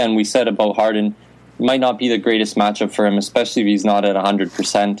 Again, we said about Harden, it might not be the greatest matchup for him, especially if he's not at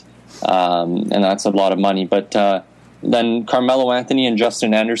 100%, and that's a lot of money. But then Carmelo Anthony and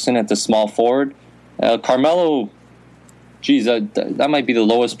Justin Anderson at the small forward. Carmelo... Geez, that might be the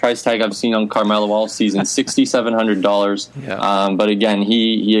lowest price tag I've seen on Carmelo all season, $6,700. Yeah. But again,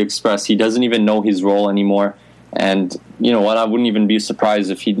 he expressed he doesn't even know his role anymore. And you know what? I wouldn't even be surprised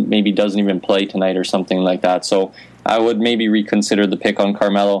if he maybe doesn't even play tonight or something like that. So I would maybe reconsider the pick on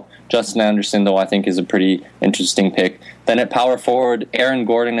Carmelo. Justin Anderson, though, I think is a pretty interesting pick. Then at power forward, Aaron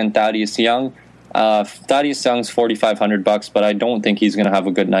Gordon and Thaddeus Young. Thaddeus Young's $4,500, but I don't think he's going to have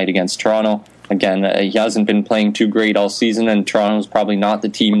a good night against Toronto. Again, he hasn't been playing too great all season, and Toronto's probably not the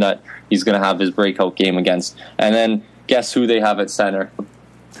team that he's going to have his breakout game against. And then, guess who they have at center?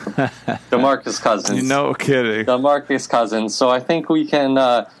 DeMarcus Cousins. No kidding. DeMarcus Cousins. So I think we can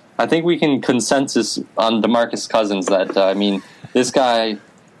consensus on DeMarcus Cousins that this guy,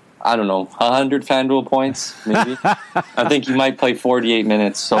 I don't know, 100 FanDuel points, maybe. I think he might play 48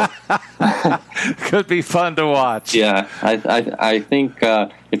 minutes. So could be fun to watch. Yeah, I think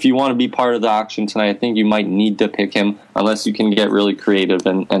if you want to be part of the action tonight, I think you might need to pick him unless you can get really creative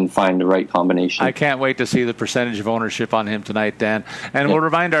and find the right combination. I can't wait to see the percentage of ownership on him tonight, Dan. And we'll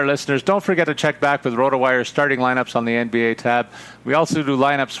remind our listeners, don't forget to check back with RotoWire's starting lineups on the NBA tab. We also do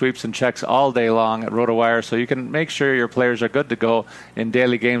lineup sweeps and checks all day long at RotoWire, so you can make sure your players are good to go in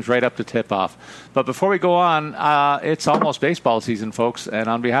daily games right up to tip-off. But before we go on, it's almost baseball season, folks. And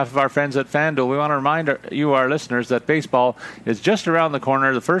on behalf of our friends at FanDuel, we want to remind you, our listeners, that baseball is just around the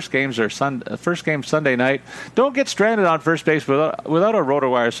corner. The first game's Sunday night. Don't get stranded on first base without a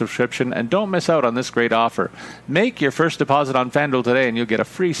RotoWire subscription, and don't miss out on this great offer. Make your first deposit on FanDuel today, and you'll get a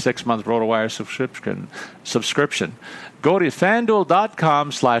free 6-month RotoWire subscription. Go to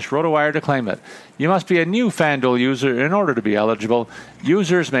FanDuel.com/RotoWire to claim it. You must be a new FanDuel user in order to be eligible.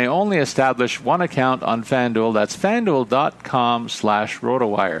 Users may only establish one account on FanDuel. That's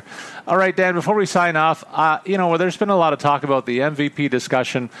FanDuel.com/RotoWire. All right, Dan, before we sign off, there's been a lot of talk about the MVP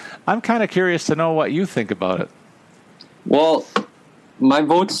discussion. I'm kind of curious to know what you think about it. Well, my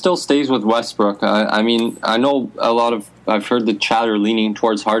vote still stays with Westbrook. I know I've heard the chatter leaning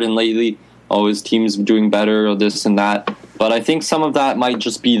towards Harden lately. Oh, his team's doing better or this and that. But I think some of that might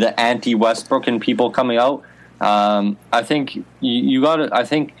just be the anti-Westbrook and people coming out. I think you got to,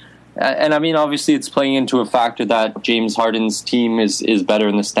 obviously it's playing into a factor that James Harden's team is better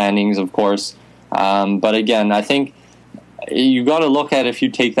in the standings, of course. But again, I think you got to look at if you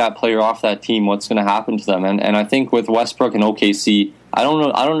take that player off that team, what's going to happen to them. And I think with Westbrook and OKC, I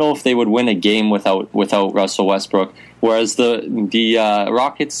don't know if they would win a game without Russell Westbrook. Whereas the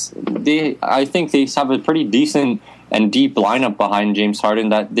Rockets, I think they have a pretty decent and deep lineup behind James Harden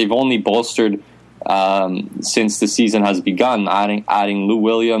that they've only bolstered since the season has begun, adding Lou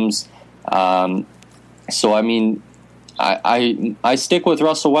Williams. I stick with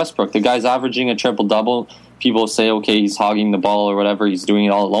Russell Westbrook. The guy's averaging a triple-double. People say, okay, he's hogging the ball or whatever, he's doing it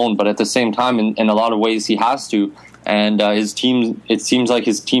all alone. But at the same time, in a lot of ways, he has to. And his team, it seems like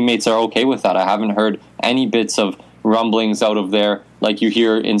his teammates are okay with that. I haven't heard any bits of rumblings out of there like you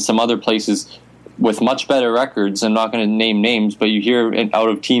hear in some other places with much better records. I'm not going to name names, but you hear out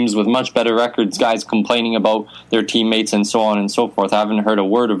of teams with much better records, guys complaining about their teammates and so on and so forth. I haven't heard a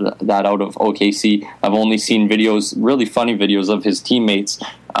word of that out of OKC. I've only seen videos, really funny videos of his teammates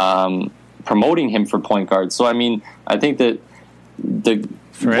promoting him for point guard. So, I think that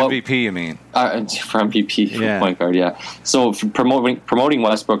MVP, you mean? For MVP, for point guard, yeah. So promoting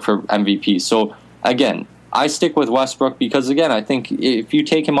Westbrook for MVP. So, again, I stick with Westbrook because, again, I think if you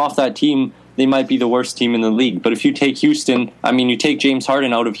take him off that team, they might be the worst team in the league. But if you take Houston, you take James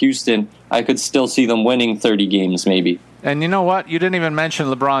Harden out of Houston, I could still see them winning 30 games maybe. And you know what? You didn't even mention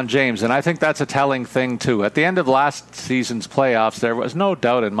LeBron James, and I think that's a telling thing, too. At the end of last season's playoffs, there was no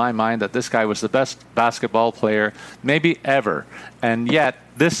doubt in my mind that this guy was the best basketball player maybe ever. And yet,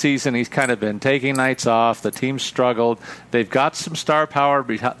 this season, he's kind of been taking nights off. The team struggled. They've got some star power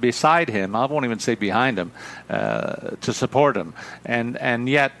beside him. I won't even say behind him, to support him. And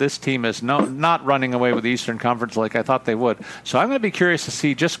yet, this team is not running away with the Eastern Conference like I thought they would. So I'm going to be curious to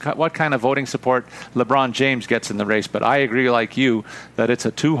see just what kind of voting support LeBron James gets in the race. But I agree, like you, that it's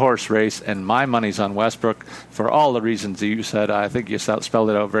a two-horse race, and my money's on Westbrook for all the reasons that you said. I think you spelled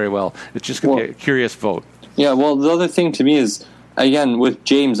it out very well. It's just going to be a curious vote. Yeah, well, the other thing to me is, again, with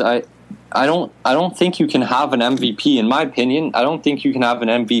James, I I don't think you can have an MVP. In my opinion, I don't think you can have an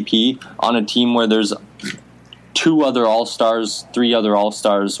MVP on a team where there's 2 other All-Stars, 3 other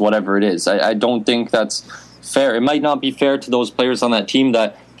All-Stars, whatever it is. I don't think that's fair. It might not be fair to those players on that team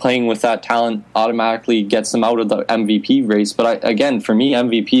that playing with that talent automatically gets them out of the MVP race. But again, for me,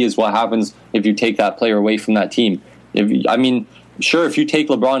 MVP is what happens if you take that player away from that team. Sure, if you take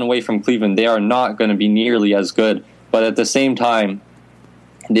LeBron away from Cleveland, they are not going to be nearly as good. But at the same time,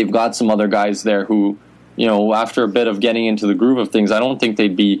 they've got some other guys there who, after a bit of getting into the groove of things, I don't think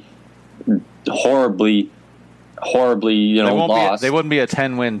they'd be horribly, lost. They wouldn't be a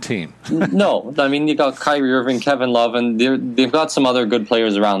 10-win team. No, you got Kyrie Irving, Kevin Love, and they've got some other good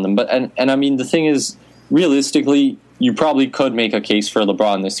players around them. But the thing is, realistically, you probably could make a case for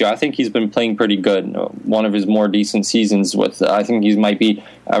LeBron this year. I think he's been playing pretty good. One of his more decent seasons. I think he might be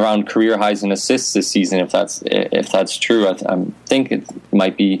around career highs in assists this season. If that's true, I think it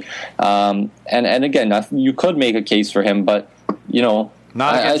might be. And again, you could make a case for him, but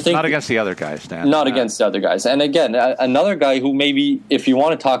Not against the other guys, Dan. Not against the other guys. And again, another guy who maybe, if you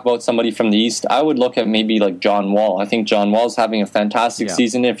want to talk about somebody from the East, I would look at maybe like John Wall. I think John Wall's having a fantastic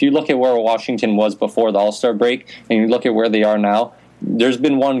season. If you look at where Washington was before the All-Star break and you look at where they are now, there's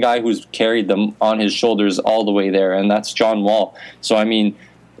been one guy who's carried them on his shoulders all the way there, and that's John Wall. So, in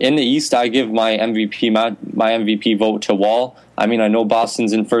the East, I give my MVP vote to Wall. I know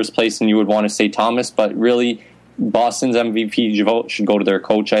Boston's in first place and you would want to say Thomas, but really Boston's MVP vote should go to their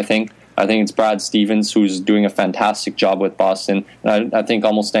coach, I think. I think it's Brad Stevens, who's doing a fantastic job with Boston. And I think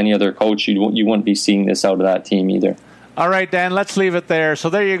almost any other coach, you wouldn't be seeing this out of that team either. All right, Dan, let's leave it there. So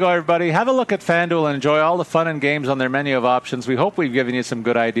there you go, everybody. Have a look at FanDuel and enjoy all the fun and games on their menu of options. We hope we've given you some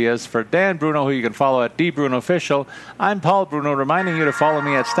good ideas. For Dan Bruno, who you can follow at DBrunoOfficial, I'm Paul Bruno, reminding you to follow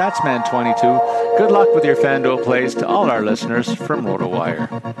me at Statsman22. Good luck with your FanDuel plays to all our listeners from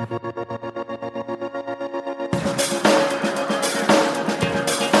RotoWire.